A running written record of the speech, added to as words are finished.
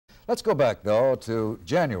Let's go back, though, to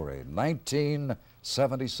January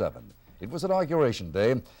 1977. It was Inauguration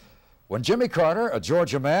Day when Jimmy Carter, a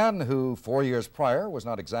Georgia man who 4 years prior was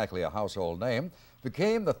not exactly a household name,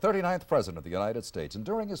 became the 39th President of the United States. And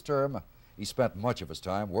during his term, he spent much of his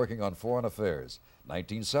time working on foreign affairs.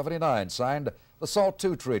 1979 signed the SALT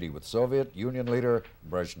II Treaty with Soviet Union leader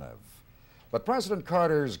Brezhnev. But President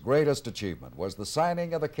Carter's greatest achievement was the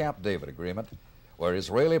signing of the Camp David Agreement, where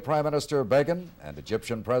Israeli Prime Minister Begin and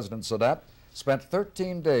Egyptian President Sadat spent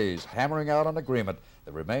 13 days hammering out an agreement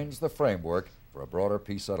that remains the framework for a broader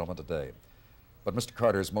peace settlement today. But Mr.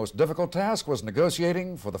 Carter's most difficult task was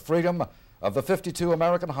negotiating for the freedom of the 52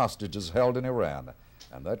 American hostages held in Iran,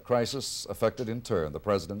 and that crisis affected in turn the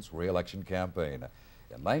president's re-election campaign.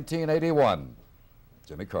 In 1981,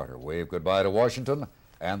 Jimmy Carter waved goodbye to Washington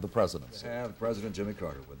and the presidency. We have President Jimmy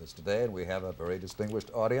Carter with us today, and we have a very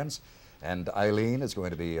distinguished audience. And Eileen is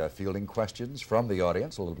going to be fielding questions from the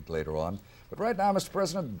audience a little bit later on. But right now, Mr.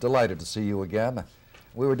 President, delighted to see you again.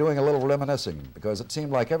 We were doing a little reminiscing because it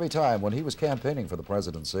seemed like every time when he was campaigning for the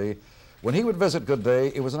presidency, when he would visit Good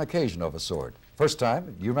Day, it was an occasion of a sort. First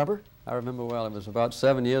time, you remember? I remember well. It was about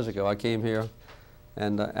 7 years ago. I came here,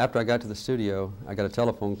 and after I got to the studio, I got a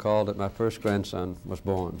telephone call that my first grandson was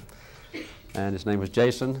born. And his name was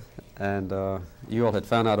Jason, and you all had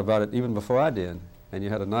found out about it even before I did. And you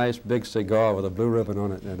had a nice big cigar with a blue ribbon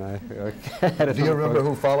on it, and I had it. Do you remember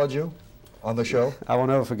who followed you on the show? I will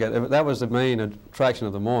never forget. That was the main attraction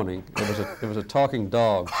of the morning. It was a talking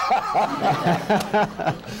dog.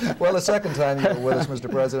 Well, the second time you were with us, Mr.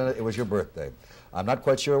 President, it was your birthday. I'm not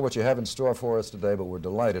quite sure what you have in store for us today, but we're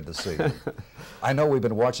delighted to see you. I know we've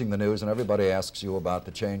been watching the news, and everybody asks you about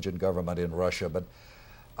the change in government in Russia, but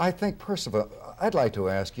I think, Percival, I'd like to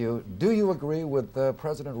ask you, do you agree with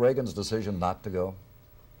President Reagan's decision not to go?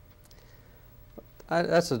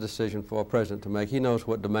 That's a decision for a president to make. He knows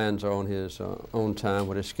what demands are on his own time,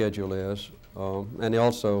 what his schedule is. And he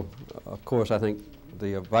also, of course, I think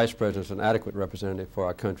the vice president is an adequate representative for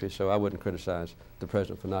our country, so I wouldn't criticize the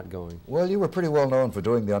president for not going. Well, you were pretty well known for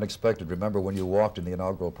doing the unexpected. Remember when you walked in the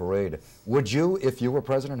inaugural parade. Would you, if you were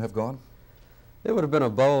president, have gone? It would have been a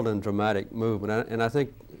bold and dramatic move, and I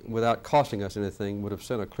think without costing us anything, would have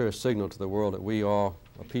sent a clear signal to the world that we are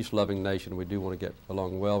a peace-loving nation. We do want to get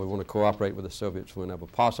along well. We want to cooperate with the Soviets whenever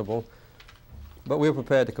possible, but we're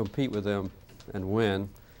prepared to compete with them and win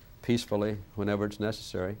peacefully whenever it's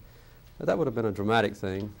necessary. That would have been a dramatic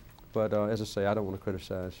thing, but as I say, I don't want to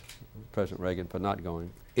criticize President Reagan for not going.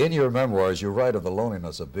 In your memoirs, you write of the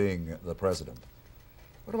loneliness of being the president.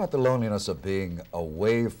 What about the loneliness of being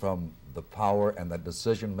away from the power and the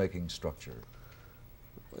decision-making structure?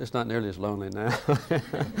 It's not nearly as lonely now.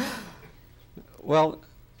 Well,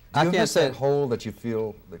 I can't say that hole that you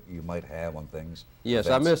feel that you might have on things. Yes,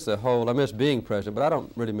 events. I miss the hole. I miss being president, but I don't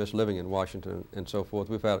really miss living in Washington and so forth.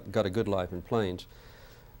 We've got a good life in Plains.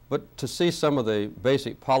 But to see some of the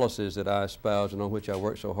basic policies that I espouse and on which I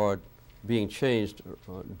worked so hard being changed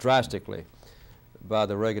drastically by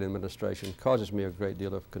the Reagan administration causes me a great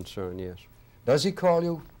deal of concern, yes. Does he call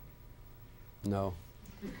you? No.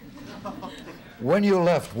 When you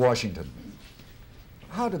left Washington,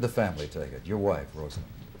 how did the family take it, your wife, Rosalind?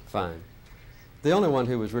 Fine. The only one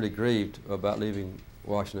who was really grieved about leaving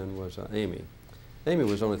Washington was Amy. Amy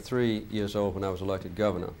was only 3 years old when I was elected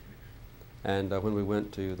governor. And when we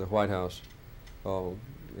went to the White House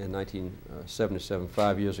in 1977,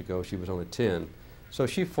 5 years ago, she was only 10. So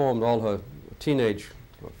she formed all her teenage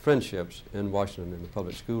friendships in Washington in the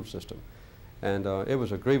public school system. And it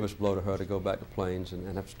was a grievous blow to her to go back to Plains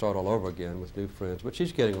and have to start all over again with new friends. But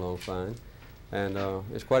she's getting along fine. And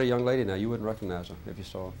it's quite a young lady now. You wouldn't recognize her if you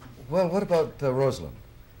saw her. Well, what about Rosalind?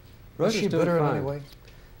 Was she bitter in any way?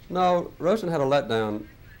 No, Rosalind had a letdown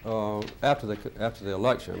after the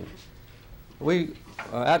election.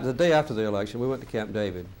 The day after the election, we went to Camp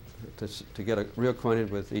David to get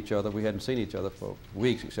reacquainted with each other. We hadn't seen each other for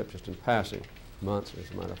weeks, except just in passing, months,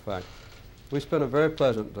 as a matter of fact. We spent a very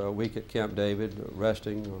pleasant week at Camp David,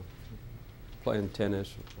 resting, playing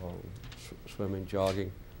tennis, swimming,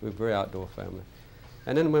 jogging. We were a very outdoor family.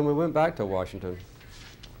 And then when we went back to Washington,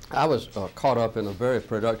 I was caught up in a very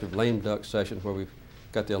productive lame duck session where we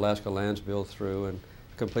got the Alaska Lands Bill through and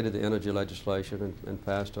completed the energy legislation and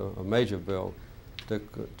passed a major bill to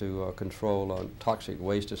control toxic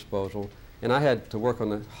waste disposal. And I had to work on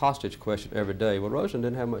the hostage question every day. Well, Rosalind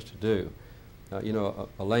didn't have much to do. You know,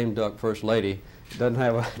 a lame duck first lady doesn't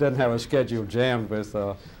have a schedule jammed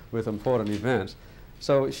with important events.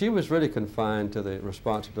 So she was really confined to the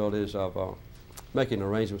responsibilities of making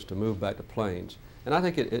arrangements to move back to Plains. And I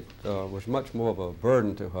think it was much more of a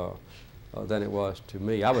burden to her than it was to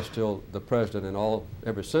me. I was still the president in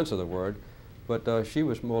every sense of the word, but she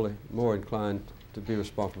was more inclined to be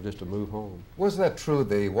responsible just to move home. Was that true?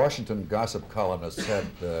 The Washington gossip columnists had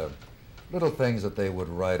little things that they would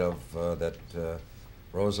write of that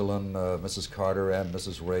Rosalind, Mrs. Carter, and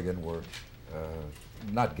Mrs. Reagan were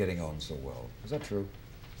not getting on so well. Is that true?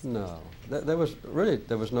 No, there was no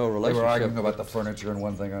relationship. They were arguing about the furniture and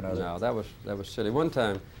one thing or another. No, that was silly. One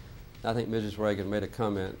time, I think Mrs. Reagan made a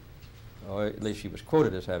comment, or at least she was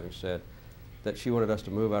quoted as having said, that she wanted us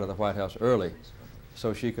to move out of the White House early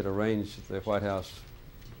so she could arrange the White House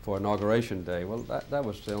for Inauguration Day. Well, that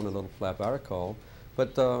was the only little flap I recall.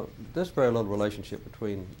 But there's very little relationship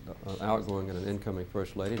between an outgoing and an incoming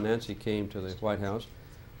First Lady. Nancy came to the White House.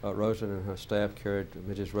 Rosalind and her staff carried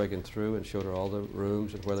Mrs. Reagan through and showed her all the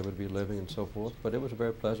rooms and where they would be living and so forth. But it was a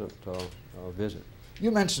very pleasant visit. You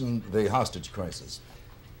mentioned the hostage crisis,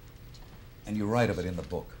 and you write of it in the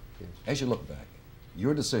book. Yes. As you look back,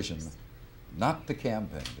 your decision not to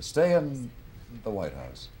campaign, to stay in the White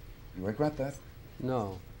House, you regret that?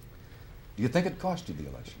 No. Do you think it cost you the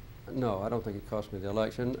election? No, I don't think it cost me the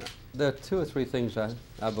election. There are two or three things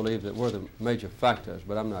I believe that were the major factors,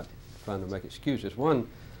 but I'm not trying to make excuses. One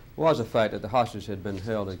was the fact that the hostages had been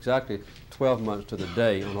held exactly 12 months to the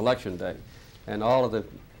day on Election Day, and all of the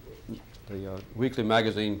weekly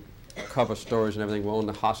magazine cover stories and everything were on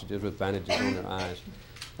the hostages with bandages on their eyes.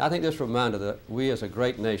 I think this reminder that we as a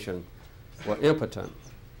great nation were impotent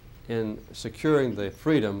in securing the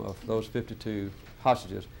freedom of those 52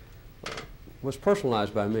 hostages was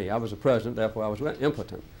personalized by me. I was the president, therefore I was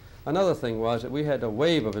impotent. Another thing was that we had a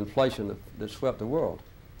wave of inflation that swept the world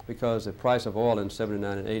because the price of oil in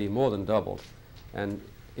 79 and 80 more than doubled, and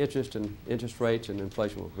interest rates and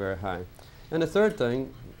inflation were very high. And the third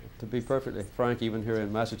thing, to be perfectly frank, even here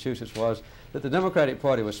in Massachusetts, was that the Democratic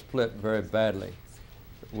Party was split very badly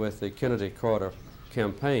with the Kennedy-Carter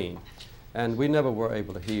campaign, and we never were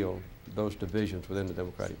able to heal those divisions within the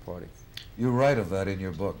Democratic Party. You write of that in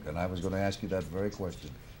your book, and I was going to ask you that very question.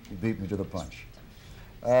 You beat me to the punch.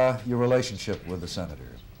 Your relationship with the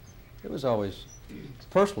senator. It was always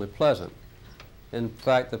personally pleasant. In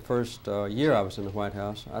fact, the first year I was in the White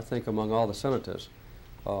House, I think among all the senators,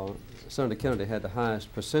 Senator Kennedy had the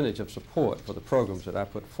highest percentage of support for the programs that I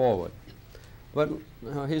put forward. But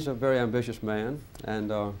he's a very ambitious man,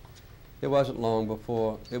 and it wasn't long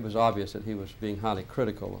before it was obvious that he was being highly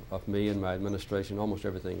critical of me and my administration, almost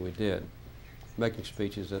everything we did, making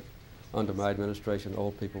speeches that under my administration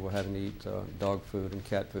old people were having to eat dog food and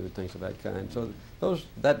cat food, things of that kind. So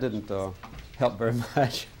that didn't help very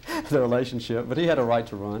much, the relationship, but he had a right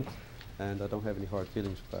to run, and I don't have any hard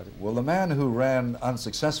feelings about it. Well, the man who ran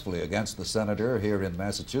unsuccessfully against the senator here in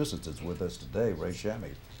Massachusetts is with us today, Ray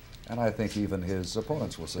Shammy. And I think even his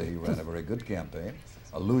opponents will say he ran a very good campaign,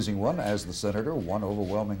 a losing one as the senator, won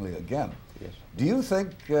overwhelmingly again. Yes. Do you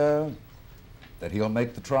think that he'll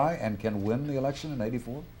make the try and can win the election in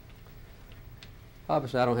 '84?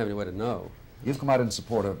 Obviously, I don't have any way to know. You've come out in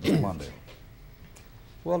support of Mr. Mondale.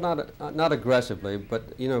 Well, not aggressively,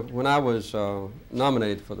 but you know, when I was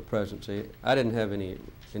nominated for the presidency, I didn't have any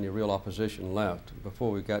real opposition left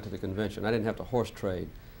before we got to the convention. I didn't have to horse trade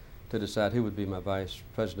to decide who would be my vice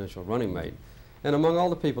presidential running mate. And among all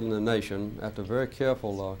the people in the nation, after very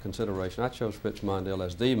careful consideration, I chose Fritz Mondale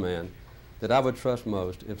as the man that I would trust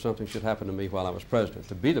most if something should happen to me while I was president,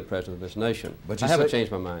 to be the president of this nation. But I haven't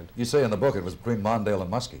changed my mind. You say in the book it was between Mondale and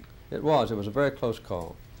Muskie. It was a very close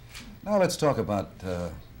call. Now let's talk about the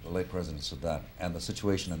late President Sadat and the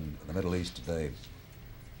situation in the Middle East today.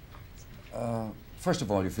 First of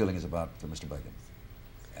all, your feeling is about Mr. Begin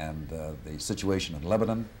and the situation in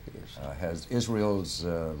Lebanon. Yes. Has Israel's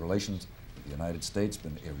relations with the United States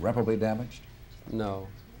been irreparably damaged? No.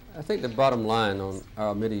 I think the bottom line on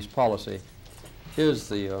our Mideast policy is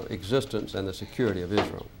the existence and the security of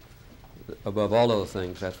Israel. Above all other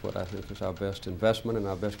things, that's what I think is our best investment and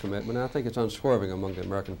our best commitment. And I think it's unswerving among the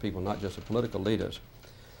American people, not just the political leaders.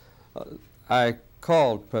 I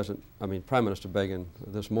called Prime Minister Begin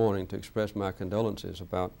this morning to express my condolences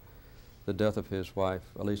about the death of his wife,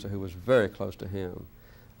 Elisa, who was very close to him.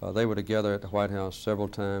 They were together at the White House several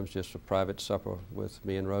times, just a private supper with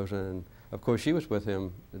me and Rosa, and of course she was with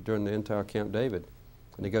him during the entire Camp David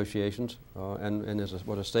negotiations, and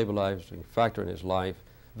was a stabilizing factor in his life,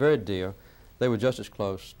 very dear. They were just as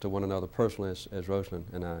close to one another personally as Rosalind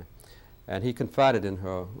and I. And he confided in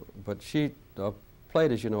her, but she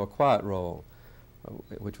played, as you know, a quiet role,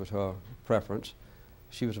 which was her preference.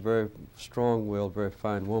 She was a very strong-willed, very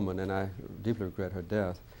fine woman, and I deeply regret her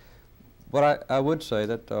death. But I would say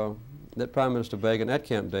that that Prime Minister Begin at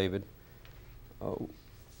Camp David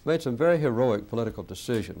made some very heroic political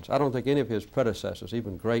decisions. I don't think any of his predecessors,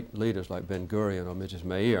 even great leaders like Ben-Gurion or Mrs.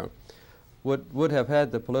 Meir, would have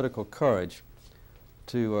had the political courage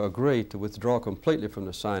to agree to withdraw completely from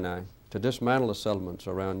the Sinai, to dismantle the settlements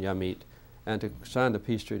around Yamit, and to sign the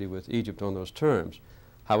peace treaty with Egypt on those terms.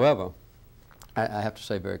 However, I have to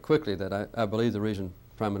say very quickly that I believe the reason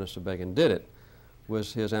Prime Minister Begin did it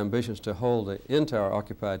was his ambitions to hold the entire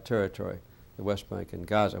occupied territory, the West Bank and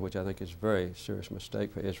Gaza, which I think is a very serious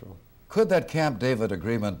mistake for Israel. Could that Camp David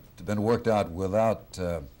agreement have been worked out without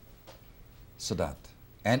Sadat?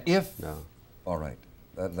 And if, no. All right,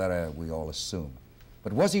 that we all assume.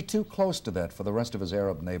 But was he too close to that for the rest of his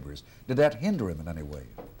Arab neighbors? Did that hinder him in any way?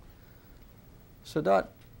 Sadat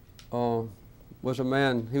was a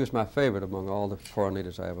man, he was my favorite among all the foreign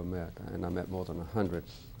leaders I ever met, and I met more than 100.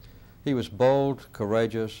 He was bold,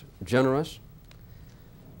 courageous, generous.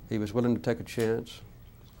 He was willing to take a chance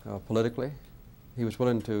politically. He was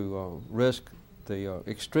willing to risk the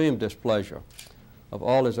extreme displeasure of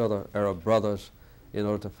all his other Arab brothers in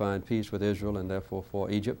order to find peace with Israel and therefore for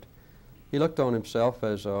Egypt. He looked on himself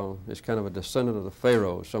as kind of a descendant of the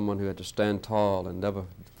pharaohs, someone who had to stand tall and never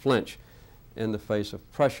flinch in the face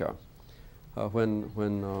of pressure.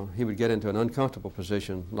 When he would get into an uncomfortable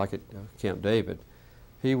position, like at Camp David,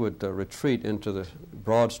 he would retreat into the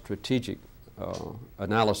broad strategic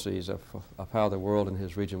analyses of how the world in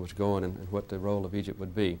his region was going and what the role of Egypt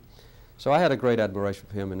would be. So I had a great admiration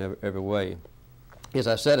for him in every way. As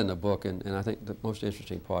I said in the book, and I think the most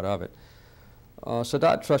interesting part of it,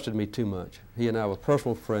 Sadat trusted me too much. He and I were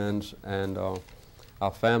personal friends, and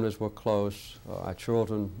our families were close. Our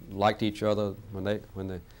children liked each other.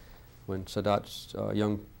 When Sadat's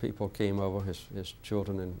young people came over, his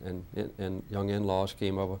children and young in-laws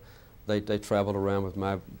came over, they traveled around with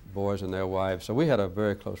my boys and their wives. So we had a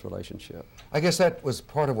very close relationship. I guess that was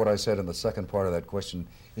part of what I said in the second part of that question,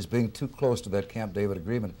 is being too close to that Camp David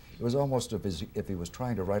agreement. It was almost as if he was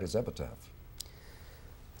trying to write his epitaph.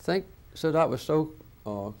 I think Sadat was so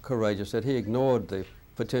courageous that he ignored the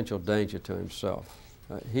potential danger to himself.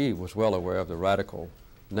 He was well aware of the radical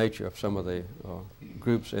nature of some of the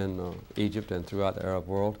groups in Egypt and throughout the Arab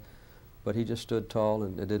world, but he just stood tall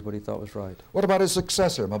and did what he thought was right. What about his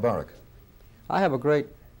successor, Mubarak? I have a great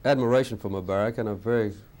admiration for Mubarak and a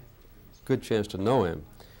very good chance to know him.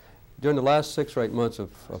 During the last 6 or 8 months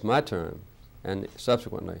of my term, and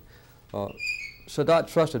subsequently, Sadat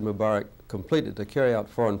trusted Mubarak completely to carry out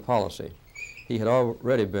foreign policy. He had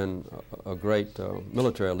already been a great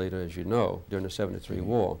military leader, as you know, during the '73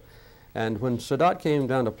 war. And when Sadat came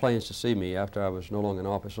down to Plains to see me after I was no longer in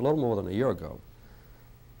office, a little more than a year ago,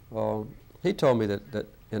 he told me that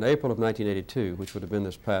in April of 1982, which would have been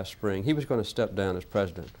this past spring, he was going to step down as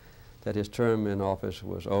president, that his term in office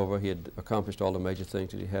was over, he had accomplished all the major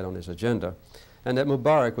things that he had on his agenda, and that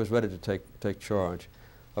Mubarak was ready to take charge.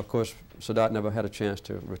 Of course, Sadat never had a chance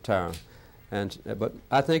to retire. But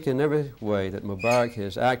I think in every way that Mubarak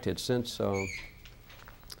has acted since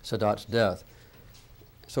Sadat's death,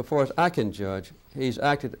 so far as I can judge, he's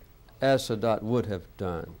acted as Sadat would have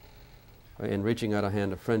done in reaching out a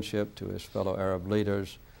hand of friendship to his fellow Arab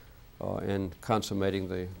leaders, in consummating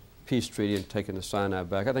the peace treaty and taking the Sinai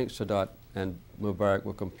back. I think Sadat and Mubarak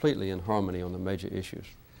were completely in harmony on the major issues.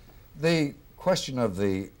 The question of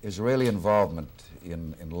the Israeli involvement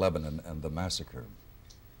in Lebanon and the massacre,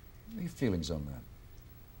 what are your feelings on that?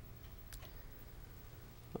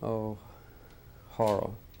 Oh,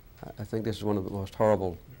 horror. I think this is one of the most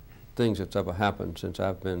horrible things that's ever happened since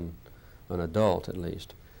I've been an adult, at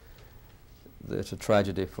least. It's a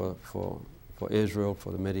tragedy for Israel,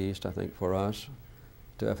 for the Mideast, I think for us,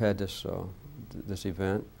 to have had this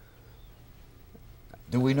event.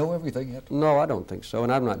 Do we know everything yet? No, I don't think so,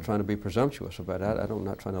 and I'm not trying to be presumptuous about that. I'm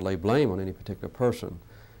not trying to lay blame on any particular person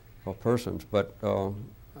or persons, but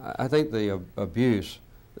I think the abuse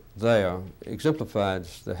there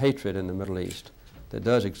exemplifies the hatred in the Middle East that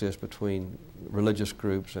does exist between religious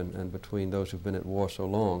groups and between those who've been at war so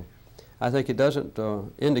long. I think it doesn't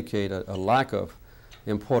indicate a lack of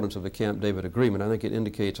importance of the Camp David agreement. I think it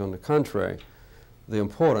indicates, on the contrary, the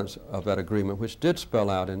importance of that agreement, which did spell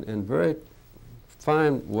out in very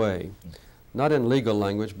fine way, not in legal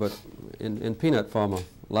language, but in peanut farmer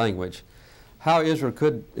language, how Israel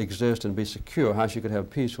could exist and be secure, how she could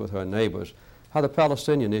have peace with her neighbors, how the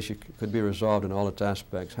Palestinian issue could be resolved in all its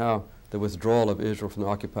aspects, how the withdrawal of Israel from the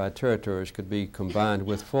occupied territories could be combined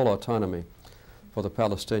with full autonomy for the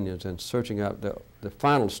Palestinians, and searching out the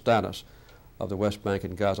final status of the West Bank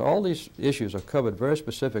and Gaza. All these issues are covered very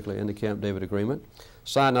specifically in the Camp David Agreement,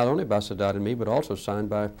 signed not only by Sadat and me, but also signed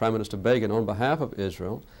by Prime Minister Begin on behalf of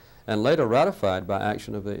Israel, and later ratified by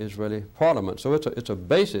action of the Israeli parliament. So it's a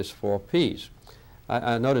basis for peace.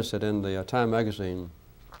 I noticed that in the Time magazine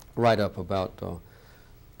write-up about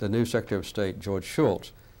the new Secretary of State, George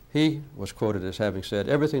Shultz, he was quoted as having said,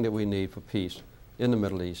 everything that we need for peace in the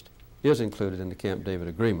Middle East is included in the Camp David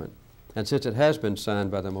Agreement. And since it has been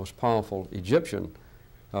signed by the most powerful Egyptian,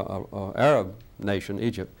 Arab nation,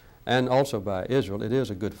 Egypt, and also by Israel, it is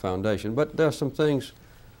a good foundation. But there are some things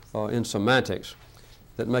in semantics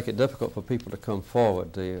that make it difficult for people to come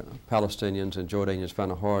forward. The Palestinians and Jordanians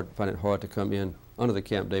find it hard to come in under the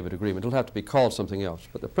Camp David Agreement. It'll have to be called something else,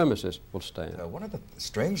 but the premises will stand. One of the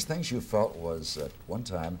strange things you felt was at one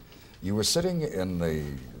time you were sitting in the,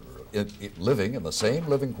 living in the same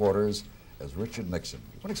living quarters as Richard Nixon.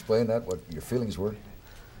 You want to explain that, what your feelings were?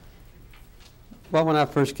 Well, when I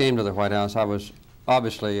first came to the White House, I was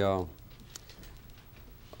obviously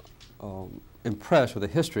impressed with the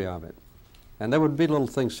history of it. And there would be little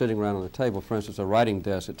things sitting around on the table, for instance, a writing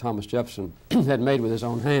desk that Thomas Jefferson had made with his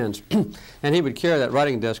own hands. And he would carry that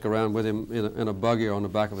writing desk around with him in a buggy or on the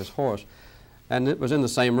back of his horse. And it was in the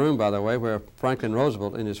same room, by the way, where Franklin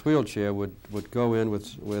Roosevelt in his wheelchair would go in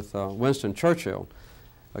with Winston Churchill,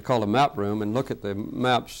 called a map room, and look at the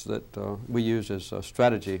maps that we use as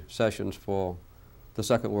strategy sessions for the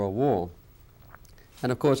Second World War.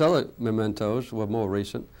 And of course, other mementos were more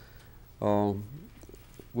recent,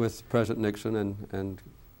 with President Nixon and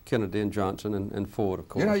Kennedy and Johnson and Ford, of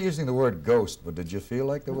course. You're not using the word ghost, but did you feel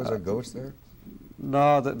like there was a ghost there?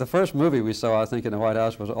 No, the first movie we saw, I think, in the White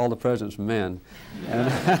House was All the President's Men. And,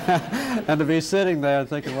 and to be sitting there and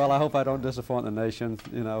thinking, well, I hope I don't disappoint the nation,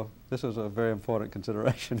 you know, this was a very important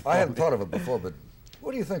consideration. I hadn't thought of it before, but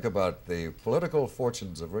what do you think about the political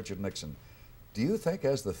fortunes of Richard Nixon? Do you think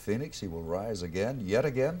as the phoenix he will rise again, yet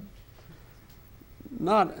again?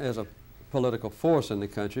 Not as a political force in the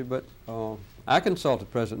country, but I consulted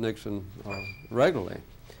President Nixon regularly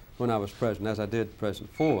when I was president, as I did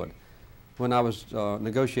President Ford. When I was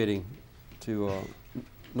negotiating to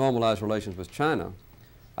normalize relations with China,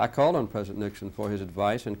 I called on President Nixon for his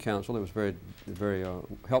advice and counsel. It was very, very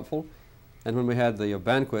helpful. And when we had the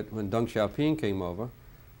banquet when Deng Xiaoping came over,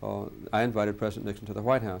 I invited President Nixon to the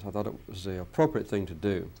White House. I thought it was the appropriate thing to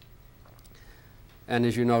do. And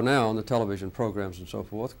as you know now, on the television programs and so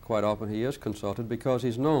forth, quite often he is consulted because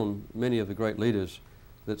he's known many of the great leaders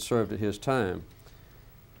that served at his time.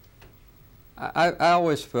 I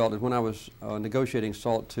always felt that when I was negotiating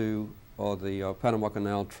SALT II or the Panama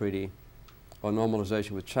Canal Treaty or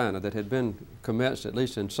normalization with China that had been commenced, at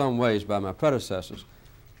least in some ways, by my predecessors,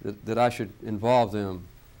 that I should involve them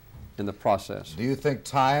in the process. Do you think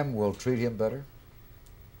time will treat him better?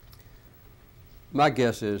 My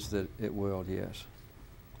guess is that it will, yes.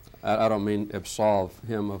 I don't mean absolve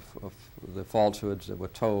him of the falsehoods that were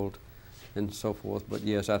told and so forth, but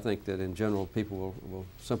yes, I think that in general people will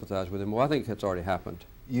sympathize with him. Well, I think it's already happened.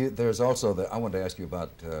 There's also, I wanted to ask you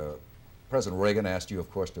about, President Reagan asked you, of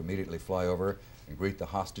course, to immediately fly over and greet the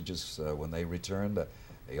hostages when they returned.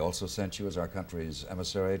 He also sent you as our country's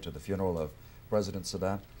emissary to the funeral of President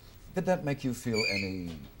Sadat. Did that make you feel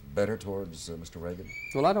any better towards Mr. Reagan?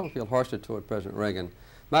 Well, I don't feel harshly toward President Reagan.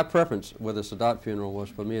 My preference with the Sadat funeral was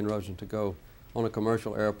for me and Rosen to go on a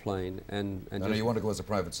commercial airplane and no, you want to go as a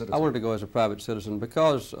private citizen? I wanted to go as a private citizen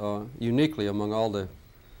because uniquely among all the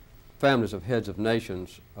families of heads of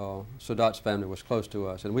nations, Sadat's family was close to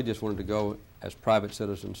us, and we just wanted to go as private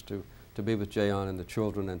citizens to be with Jayon and the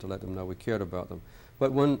children and to let them know we cared about them.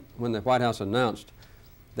 But when the White House announced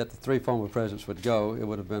that the three former presidents would go, it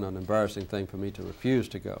would have been an embarrassing thing for me to refuse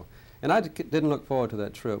to go. And I didn't look forward to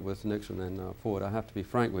that trip with Nixon and Ford. I have to be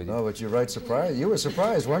frank with you. No, but you're right, surprised. You were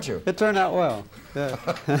surprised, weren't you? It turned out well. Yeah.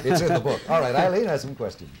 It's in the book. All right, Eileen has some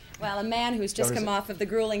questions. Well, a man who's just come off of the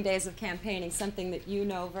grueling days of campaigning, something that you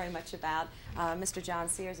know very much about. Mr. John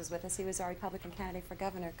Sears is with us. He was our Republican candidate for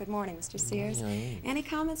governor. Good morning, Mr. Sears. Any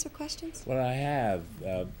comments or questions? Well, I have.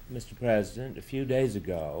 Mr. President, a few days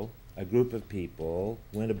ago, a group of people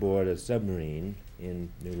went aboard a submarine in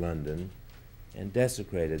New London and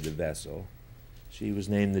desecrated the vessel. She was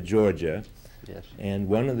named the Georgia. Yes. And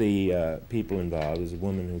one of the people involved was a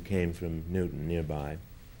woman who came from Newton nearby.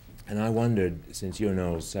 And I wondered, since you're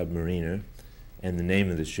no submariner and the name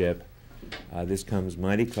of the ship, this comes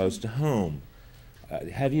mighty close to home.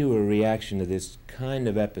 Have you a reaction to this kind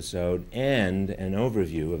of episode and an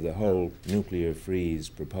overview of the whole nuclear freeze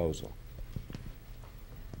proposal?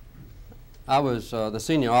 I was the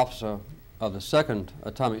senior officer of the second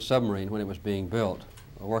atomic submarine when it was being built,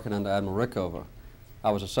 working under Admiral Rickover. I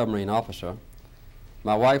was a submarine officer.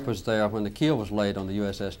 My wife was there when the keel was laid on the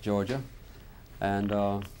USS Georgia, and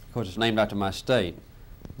of course it's named after my state.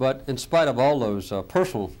 But in spite of all those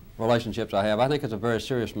personal relationships I have, I think it's a very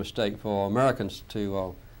serious mistake for Americans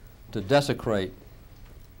to desecrate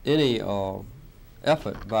any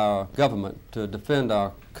effort by our government to defend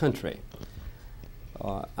our country.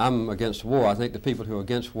 I'm against war. I think the people who are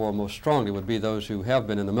against war most strongly would be those who have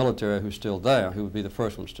been in the military, who's still there, who would be the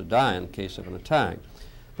first ones to die in case of an attack.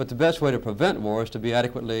 But the best way to prevent war is to be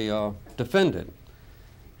adequately defended.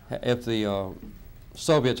 If the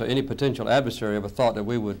Soviets or any potential adversary ever thought that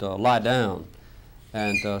we would lie down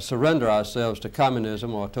and surrender ourselves to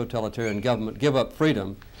communism or totalitarian government, give up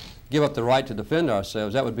freedom, give up the right to defend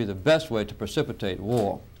ourselves, that would be the best way to precipitate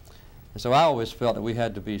war. And so I always felt that we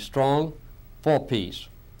had to be strong for peace,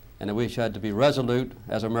 and that we had to be resolute,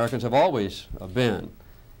 as Americans have always been.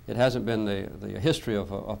 It hasn't been the history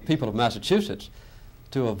of people of Massachusetts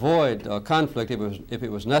to avoid conflict if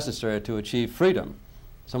it was necessary to achieve freedom.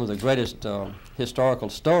 Some of the greatest historical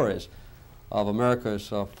stories of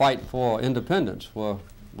America's fight for independence were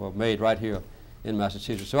made right here in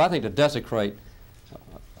Massachusetts. So I think to desecrate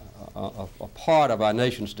a part of our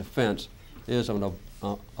nation's defense is an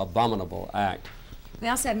abominable act. We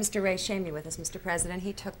also have Mr. Ray Shamey with us, Mr. President.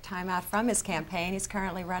 He took time out from his campaign. He's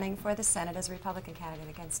currently running for the Senate as a Republican candidate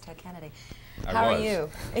against Ted Kennedy. How are you?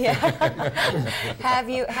 Yeah. Have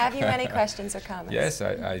you any questions or comments? Yes,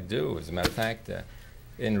 I do. As a matter of fact,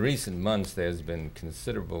 in recent months there's been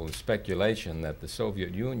considerable speculation that the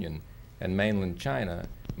Soviet Union and mainland China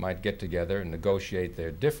might get together and negotiate their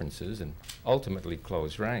differences and ultimately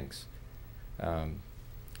close ranks.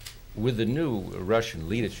 With the new Russian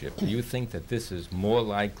leadership, do you think that this is more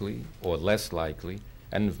likely or less likely?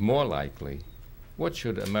 And if more likely, what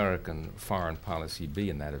should American foreign policy be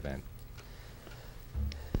in that event?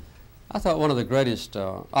 I thought one of the greatest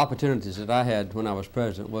opportunities that I had when I was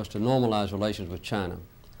president was to normalize relations with China,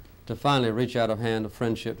 to finally reach out a hand of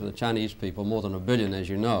friendship to the Chinese people, more than 1 billion, as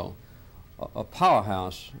you know, a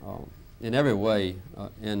powerhouse in every way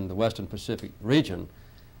in the Western Pacific region,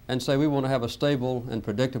 and say we want to have a stable and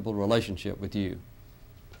predictable relationship with you.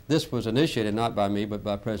 This was initiated not by me but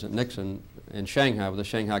by President Nixon in Shanghai with the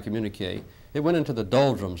Shanghai Communique. It went into the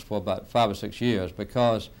doldrums for about 5 or 6 years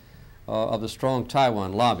because of the strong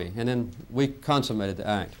Taiwan lobby, and then we consummated the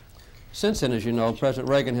act. Since then, as you know, President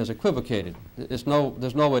Reagan has equivocated. There's no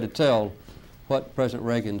way to tell what President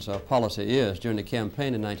Reagan's policy is. During the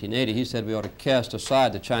campaign in 1980, he said we ought to cast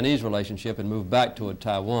aside the Chinese relationship and move back toward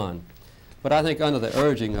Taiwan. But I think under the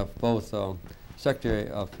urging of both Secretary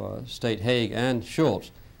of State Haig and Schultz,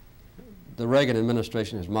 the Reagan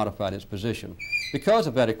administration has modified its position. Because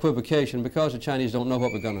of that equivocation, because the Chinese don't know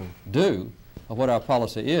what we're going to do or what our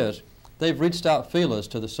policy is, they've reached out feelers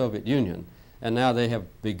to the Soviet Union, and now they have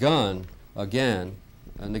begun again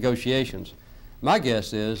negotiations. My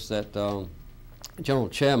guess is that General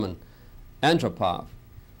Chairman Andropov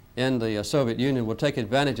in the Soviet Union will take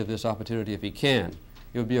advantage of this opportunity if he can.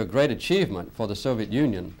 It would be a great achievement for the Soviet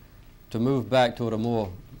Union to move back toward a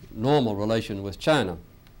more normal relation with China.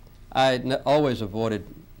 I always avoided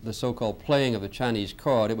the so-called playing of the Chinese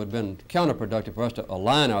card. It would have been counterproductive for us to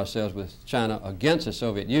align ourselves with China against the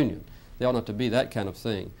Soviet Union. There ought not to be that kind of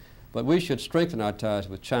thing. But we should strengthen our ties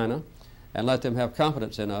with China and let them have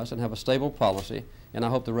confidence in us and have a stable policy, and I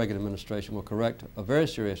hope the Reagan administration will correct a very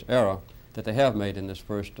serious error that they have made in this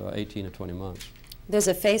first 18 or 20 months. There's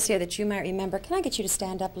a face here that you might remember. Can I get you to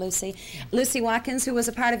stand up, Lucy? Lucy Watkins, who was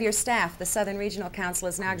a part of your staff, the Southern Regional Council,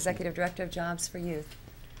 is now Executive Director of Jobs for Youth.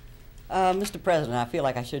 Mr. President, I feel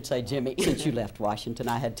like I should say Jimmy. Since you left Washington,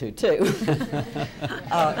 I had to, too.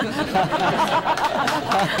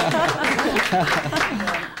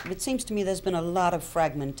 It seems to me there's been a lot of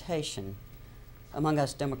fragmentation among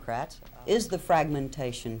us Democrats. Is the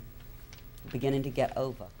fragmentation beginning to get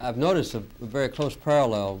over? I've noticed a very close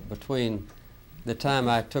parallel between the time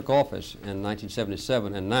I took office in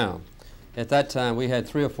 1977 and now. At that time, we had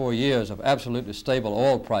 3 or 4 years of absolutely stable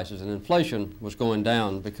oil prices, and inflation was going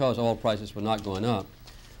down because oil prices were not going up.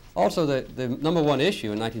 Also, the #1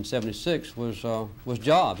 issue in 1976 was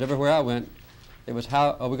jobs. Everywhere I went, it was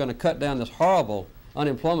how are we going to cut down this horrible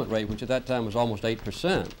unemployment rate, which at that time was almost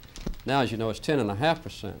 8%. Now, as you know, it's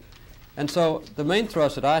 10.5%. And so the main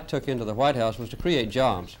thrust that I took into the White House was to create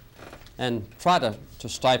jobs and try to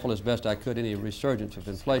stifle as best I could any resurgence of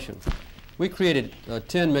inflation. We created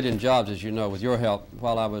 10 million jobs, as you know, with your help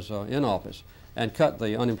while I was in office, and cut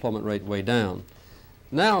the unemployment rate way down.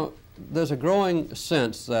 Now, there's a growing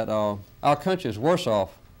sense that our country is worse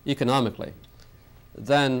off economically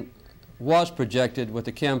than was projected with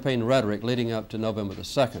the campaign rhetoric leading up to November the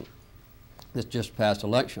 2nd, this just past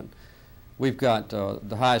election. We've got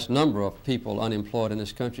the highest number of people unemployed in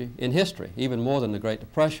this country in history, even more than the Great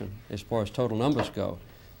Depression as far as total numbers go.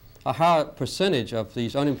 a higher percentage of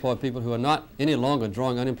these unemployed people who are not any longer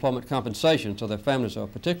drawing unemployment compensation, so their families are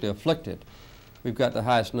particularly afflicted. We've got the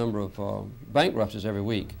highest number of bankruptcies every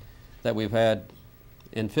week that we've had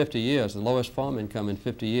in 50 years, the lowest farm income in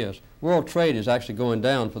 50 years. World trade is actually going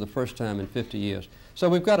down for the first time in 50 years. So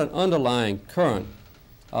we've got an underlying current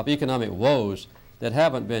of economic woes that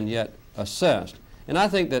haven't been yet assessed. And I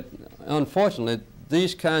think that, unfortunately,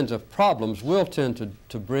 these kinds of problems will tend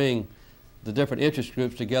to bring the different interest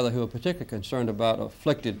groups together who are particularly concerned about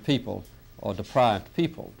afflicted people or deprived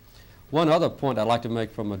people. One other point I'd like to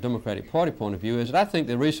make from a Democratic Party point of view is that I think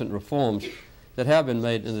the recent reforms that have been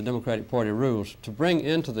made in the Democratic Party rules to bring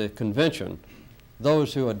into the convention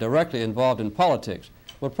those who are directly involved in politics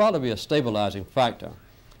will probably be a stabilizing factor.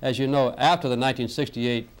 As you know, after the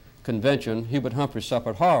 1968 convention, Hubert Humphrey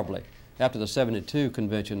suffered horribly. After the 72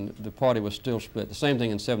 convention, the party was still split. The same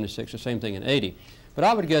thing in 76, the same thing in 80. But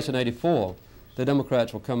I would guess in 84, the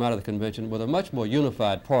Democrats will come out of the convention with a much more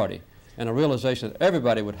unified party and a realization that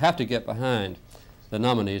everybody would have to get behind the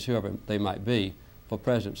nominees, whoever they might be, for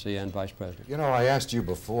presidency and vice president. You know, I asked you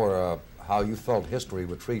before how you felt history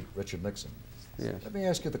would treat Richard Nixon. Yes. Let me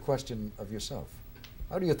ask you the question of yourself.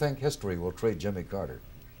 How do you think history will treat Jimmy Carter?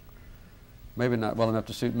 Maybe not well enough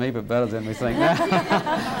to suit me, but better than we think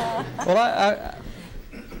now. Well,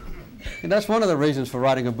 and that's one of the reasons for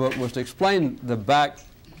writing a book, was to explain the back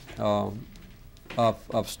of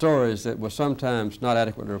stories that were sometimes not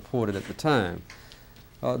adequately reported at the time.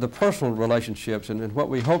 The personal relationships and what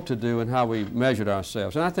we hope to do and how we measured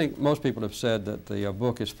ourselves. And I think most people have said that the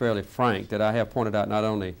book is fairly frank, that I have pointed out not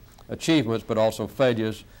only achievements but also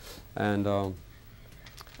failures. And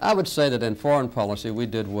I would say that in foreign policy we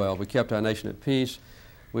did well. We kept our nation at peace.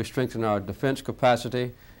 We strengthened our defense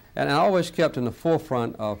capacity. And I always kept in the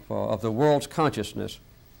forefront of the world's consciousness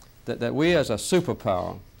that we as a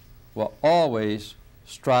superpower were always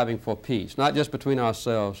striving for peace, not just between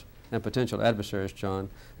ourselves and potential adversaries, John,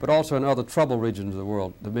 but also in other troubled regions of the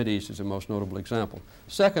world. The Mideast is the most notable example.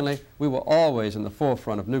 Secondly, we were always in the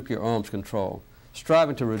forefront of nuclear arms control,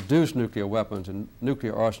 striving to reduce nuclear weapons and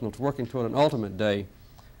nuclear arsenals, working toward an ultimate day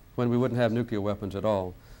when we wouldn't have nuclear weapons at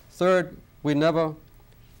all. Third, we never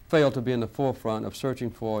failed to be in the forefront of searching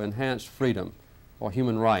for enhanced freedom or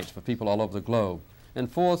human rights for people all over the globe. And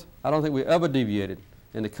fourth, I don't think we ever deviated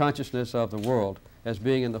in the consciousness of the world as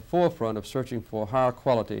being in the forefront of searching for higher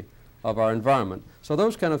quality of our environment. So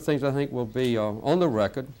those kind of things I think will be on the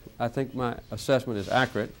record. I think my assessment is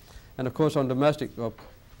accurate. And of course on domestic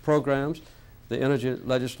programs, the energy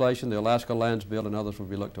legislation, the Alaska Lands Bill, and others will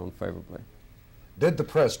be looked on favorably. Did the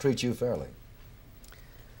press treat you fairly?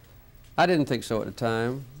 I didn't think so at the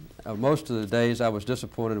time. Most of the days I was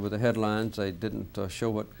disappointed with the headlines. They didn't show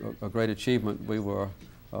what a great achievement we were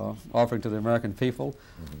offering to the American people.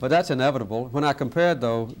 Mm-hmm. But that's inevitable. When I compared,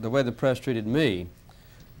 though, the way the press treated me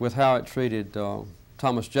with how it treated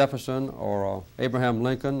Thomas Jefferson or Abraham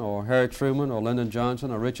Lincoln or Harry Truman or Lyndon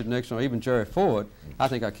Johnson or Richard Nixon or even Jerry Ford, I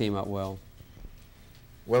think I came out well.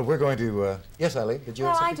 Well, we're going to, yes, Eileen, did you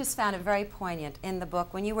have Well, something? I just found it very poignant in the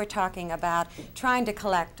book when you were talking about trying to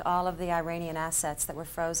collect all of the Iranian assets that were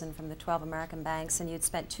frozen from the 12 American banks, and you'd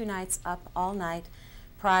spent 2 nights up all night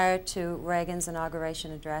prior to Reagan's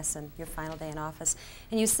inauguration address and your final day in office.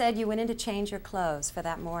 And you said you went in to change your clothes for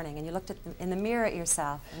that morning, and you looked in the mirror at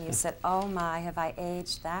yourself, and you said, oh my, have I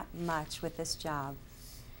aged that much with this job?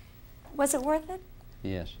 Was it worth it?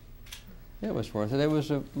 Yes. It was worth it. It was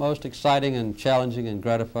the most exciting and challenging and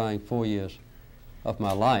gratifying 4 years of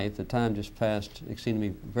my life. The time just passed, it seemed to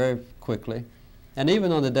me, very quickly. And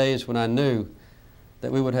even on the days when I knew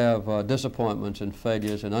that we would have disappointments and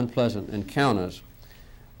failures and unpleasant encounters,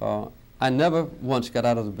 I never once got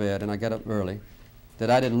out of the bed, and I got up early, that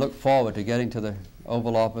I didn't look forward to getting to the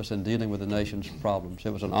Oval Office and dealing with the nation's problems.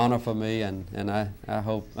 It was an honor for me, and I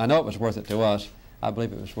know it was worth it to us. I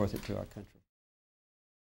believe it was worth it to our country.